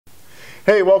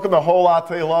Hey, welcome to Whole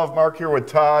Latte Love. Mark here with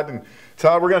Todd. And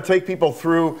Todd, we're going to take people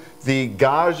through the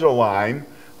Gaggia line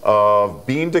of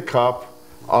bean to cup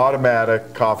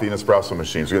automatic coffee and espresso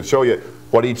machines. We're going to show you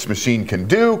what each machine can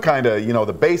do, kind of,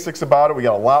 the basics about it. We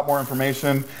got a lot more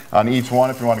information on each one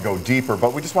if you want to go deeper,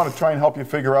 but we just want to try and help you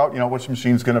figure out, which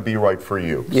machine's going to be right for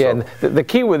you. Yeah, so. And the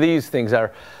key with these things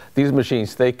are, these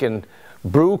machines, they can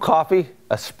brew coffee,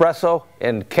 espresso,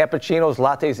 and cappuccinos,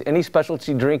 lattes, any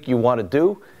specialty drink you want to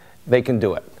do, they can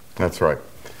do it. That's right.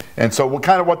 And so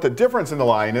what the difference in the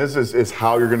line is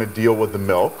how you're going to deal with the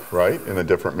milk, right, in the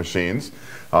different machines.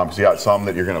 So you got some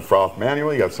that you're going to froth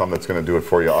manually, you got some that's going to do it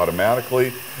for you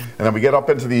automatically. And then we get up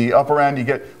into the upper end, you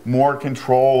get more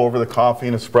control over the coffee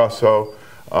and espresso.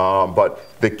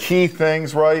 But the key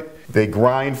things, right, they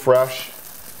grind fresh,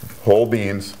 whole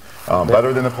beans.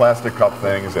 Better than the plastic cup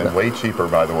things and way cheaper,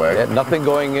 by the way. Yeah, nothing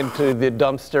going into the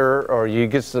dumpster, or you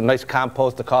get some nice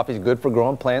compost. The coffee is good for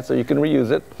growing plants, so you can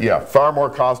reuse it. Yeah, far more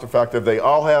cost effective. They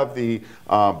all have the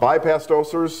bypass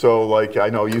dosers, so like I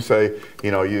know you say,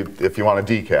 if you want a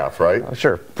decaf, right?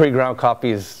 Sure, pre-ground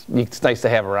coffee it's nice to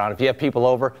have around. If you have people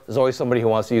over, there's always somebody who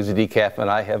wants to use a decaf, and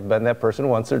I have been that person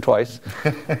once or twice.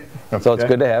 Okay. So it's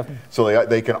good to have. So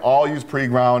they can all use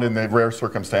pre-ground in the rare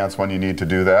circumstance when you need to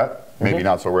do that. Maybe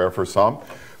not so rare for some.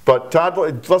 But Todd,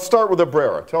 let's start with a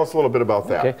Brera. Tell us a little bit about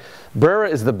that. Okay. Brera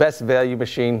is the best value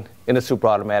machine in a super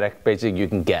automatic basically you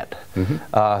can get.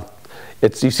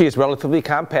 You see it's relatively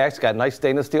compact. It's got a nice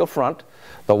stainless steel front.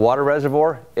 The water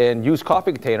reservoir and used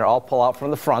coffee container all pull out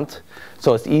from the front.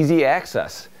 So it's easy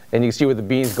access. And you can see where the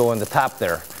beans go in the top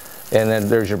there. And then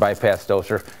there's your bypass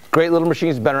doser. Great little machine.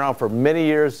 It's been around for many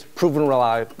years. Proven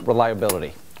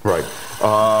reliability. Right.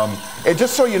 And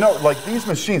just so you know, like these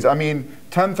machines,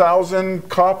 10,000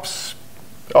 cups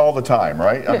all the time,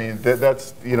 right? Yeah. I mean,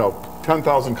 that's,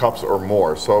 10,000 cups or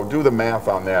more. So do the math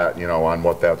on that, on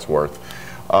what that's worth.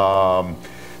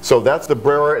 So that's the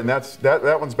Brera, and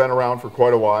that one's been around for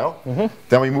quite a while.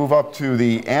 Then we move up to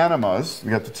the Animas. We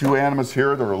got the two Animas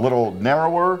here. They're a little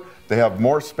narrower. They have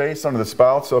more space under the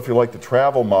spout. So if you like the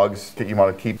travel mugs, you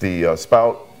want to keep the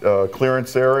spout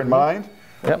clearance there in mind.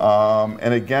 Yep.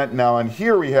 And again, now in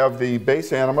here we have the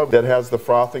base Anima that has the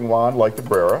frothing wand like the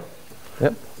Brera.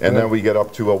 Yep. And then we get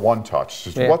up to a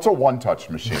one-touch. Yeah. What's a one-touch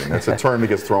machine? It's a term that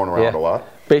gets thrown around a lot.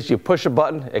 Basically, you push a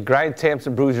button, it grinds, tamps,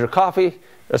 and brews your coffee,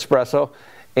 espresso,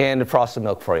 and it frosts the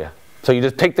milk for you. So you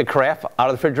just take the carafe out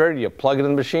of the refrigerator, you plug it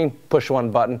in the machine, push one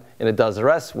button, and it does the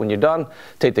rest. When you're done,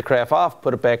 take the carafe off,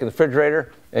 put it back in the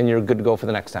refrigerator, and you're good to go for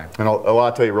the next time. And a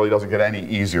latte really doesn't get any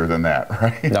easier than that,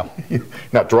 right? No.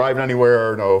 Not driving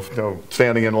anywhere, no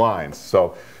standing in lines.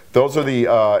 So those are the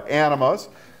Animas,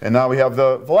 and now we have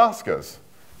the Velasquez.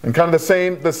 And kind of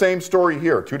the same story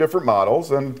here, two different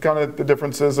models and kind of the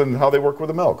differences in how they work with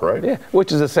the milk, right? Yeah,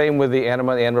 which is the same with the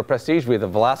Anima and the Anima Prestige. We have the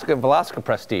Velasquez and Velasquez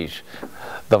Prestige.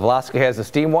 The Velasquez has the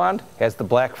steam wand, has the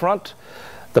black front.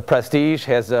 The Prestige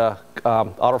has a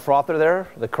auto frother there,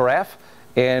 the carafe,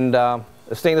 and a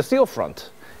stainless steel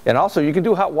front. And also, you can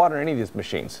do hot water in any of these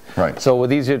machines. Right. So with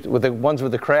the ones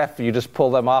with the carafe, you just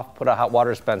pull them off, put a hot water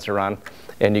dispenser on,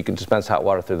 and you can dispense hot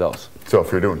water through those. So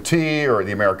if you're doing tea or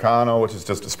the Americano, which is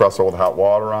just espresso with hot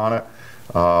water on it,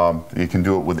 you can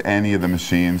do it with any of the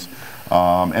machines.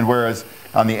 And whereas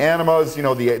on the Animas,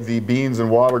 the beans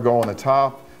and water go on the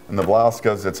top, and the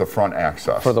Velasquez, it's a front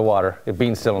access. For the water, the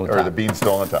bean's still on the top. Or the bean's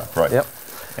still on the top, right. Yep.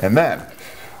 And then?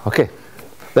 Okay.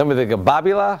 Then we the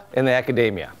Babila and the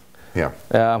Academia. Yeah.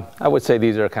 I would say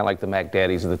these are kind of like the Mac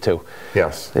Daddies of the two.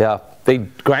 Yes. Yeah. They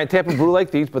grind, tap, and brew like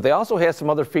these, but they also have some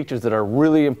other features that are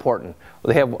really important.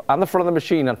 They have on the front of the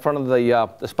machine, in front of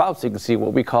the spouts, you can see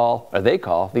what they call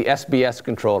the SBS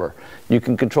controller. You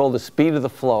can control the speed of the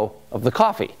flow of the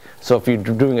coffee. So if you're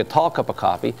doing a tall cup of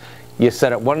coffee, you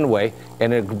set it one way,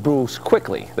 and it brews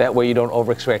quickly. That way you don't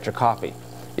over-extract your coffee.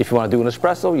 If you want to do an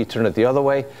espresso, you turn it the other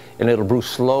way, and it'll brew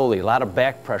slowly. A lot of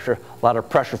back pressure, a lot of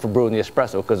pressure for brewing the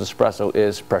espresso, because espresso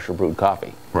is pressure brewed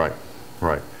coffee. Right,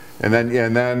 right. And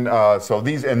then, so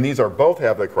these are both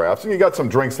have the carafes, and you got some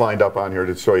drinks lined up on here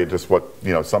to show you just what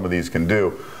some of these can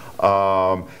do.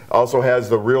 Also has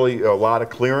a lot of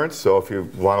clearance. So if you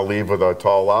want to leave with a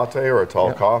tall latte or a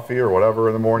tall coffee or whatever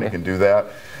in the morning, you can do that.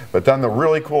 But then the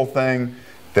really cool thing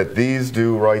that these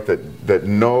do, right, that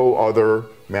no other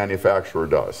manufacturer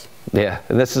does. Yeah,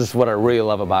 and this is what I really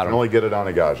love about them. You can only get it on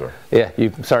a Gaggia. Yeah,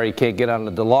 sorry you can't get on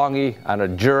a DeLonghi, on a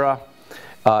Jura.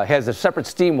 It has a separate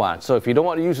steam wand, so if you don't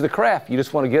want to use the carafe, you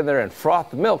just want to get in there and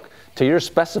froth the milk to your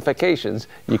specifications,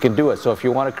 you can do it. So if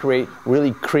you want to create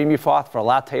really creamy froth for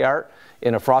latte art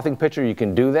in a frothing pitcher, you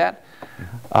can do that.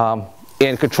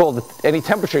 And control any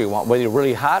temperature you want, whether you're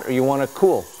really hot or you want to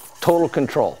cool. Total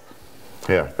control.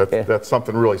 Yeah, that's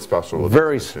something really special.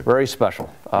 Very special.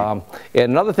 And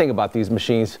another thing about these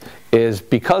machines is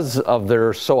because of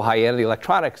their so high-end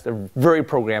electronics, they're very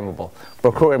programmable.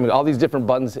 We're programming all these different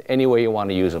buttons any way you want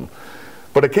to use them.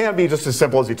 But it can be just as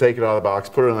simple as you take it out of the box,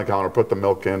 put it on the counter, put the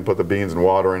milk in, put the beans and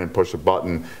water in, and push a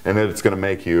button, and then it's going to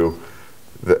make you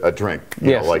a drink,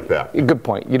 you know, like that. Good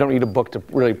point. You don't need a book to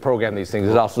really program these things.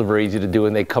 It's also very easy to do,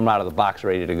 and they come out of the box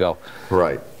ready to go.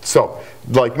 Right. So,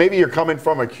 like maybe you're coming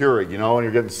from a Keurig, you know, and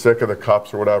you're getting sick of the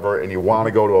cups or whatever, and you want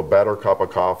to go to a better cup of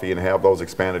coffee and have those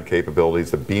expanded capabilities.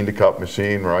 The bean-to-cup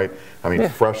machine, right? I mean,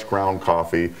 fresh ground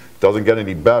coffee doesn't get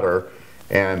any better,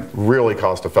 and really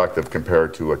cost-effective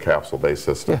compared to a capsule-based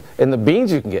system. Yeah. And the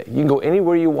beans you can go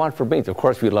anywhere you want for beans. Of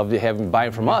course, we'd love to have them buy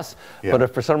them from us, but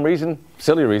if for some reason,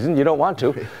 silly reason, you don't want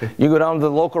to, you go down to the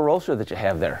local roaster that you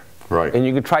have there. Right. And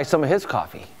you can try some of his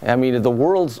coffee. I mean, the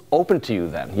world's open to you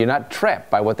then. You're not trapped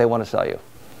by what they want to sell you.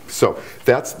 So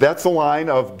that's the line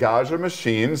of Gaggia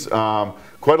machines.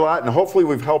 Quite a lot, and hopefully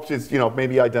we've helped you, you know,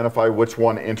 maybe identify which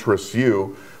one interests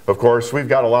you. Of course, we've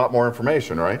got a lot more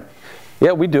information, right?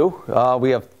 Yeah, we do.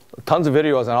 We have tons of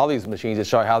videos on all these machines that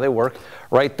show how they work,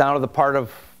 right down to the part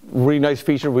of really nice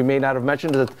feature we may not have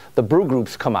mentioned is that the brew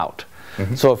groups come out.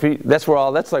 So that's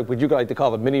where that's like what you like to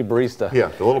call the mini barista. Yeah,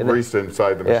 the little barista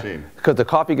inside the machine. Because the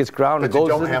coffee gets ground and goes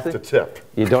into you don't have to tip.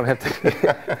 You don't have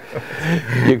to.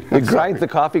 you grind the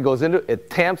coffee, goes into it, it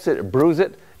tamps it, it brews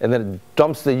it, and then it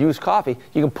dumps the used coffee.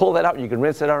 You can pull that out, you can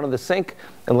rinse it out in the sink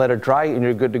and let it dry, and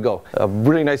you're good to go. A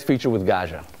really nice feature with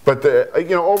Gaggia. But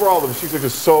you know, overall, the machines are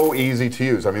just so easy to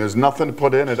use. I mean, there's nothing to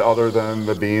put in it other than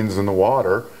the beans and the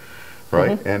water,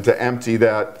 right? And to empty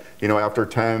that, you know, after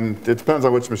 10, it depends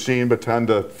on which machine, but 10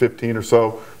 to 15 or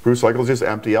so brew cycles, just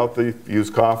empty out the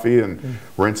used coffee and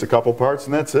rinse a couple parts,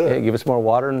 and that's it. Yeah, give us more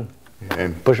water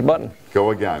and push a button. Go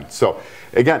again. So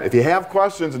again, if you have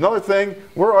questions, another thing,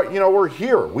 we're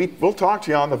here. We'll talk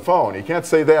to you on the phone. You can't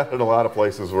say that in a lot of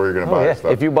places where you're going to buy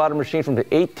stuff. If you bought a machine from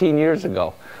 18 years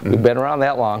ago, we've been around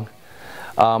that long.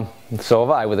 So have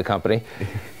I with the company.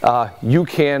 You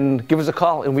can give us a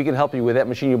call and we can help you with that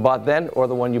machine you bought then or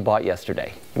the one you bought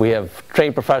yesterday. We have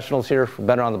trained professionals here who've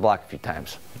been around the block a few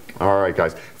times. All right,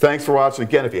 guys. Thanks for watching.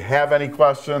 Again, if you have any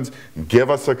questions,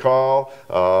 give us a call.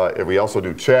 We also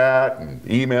do chat and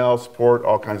email support,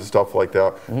 all kinds of stuff like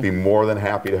that. Be more than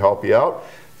happy to help you out.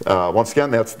 Once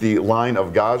again, that's the line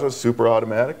of Gaggia super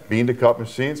automatic bean-to-cup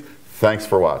machines. Thanks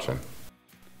for watching.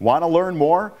 Want to learn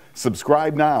more?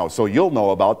 Subscribe now so you'll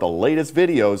know about the latest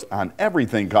videos on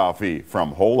everything coffee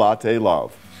from Whole Latte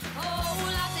Love.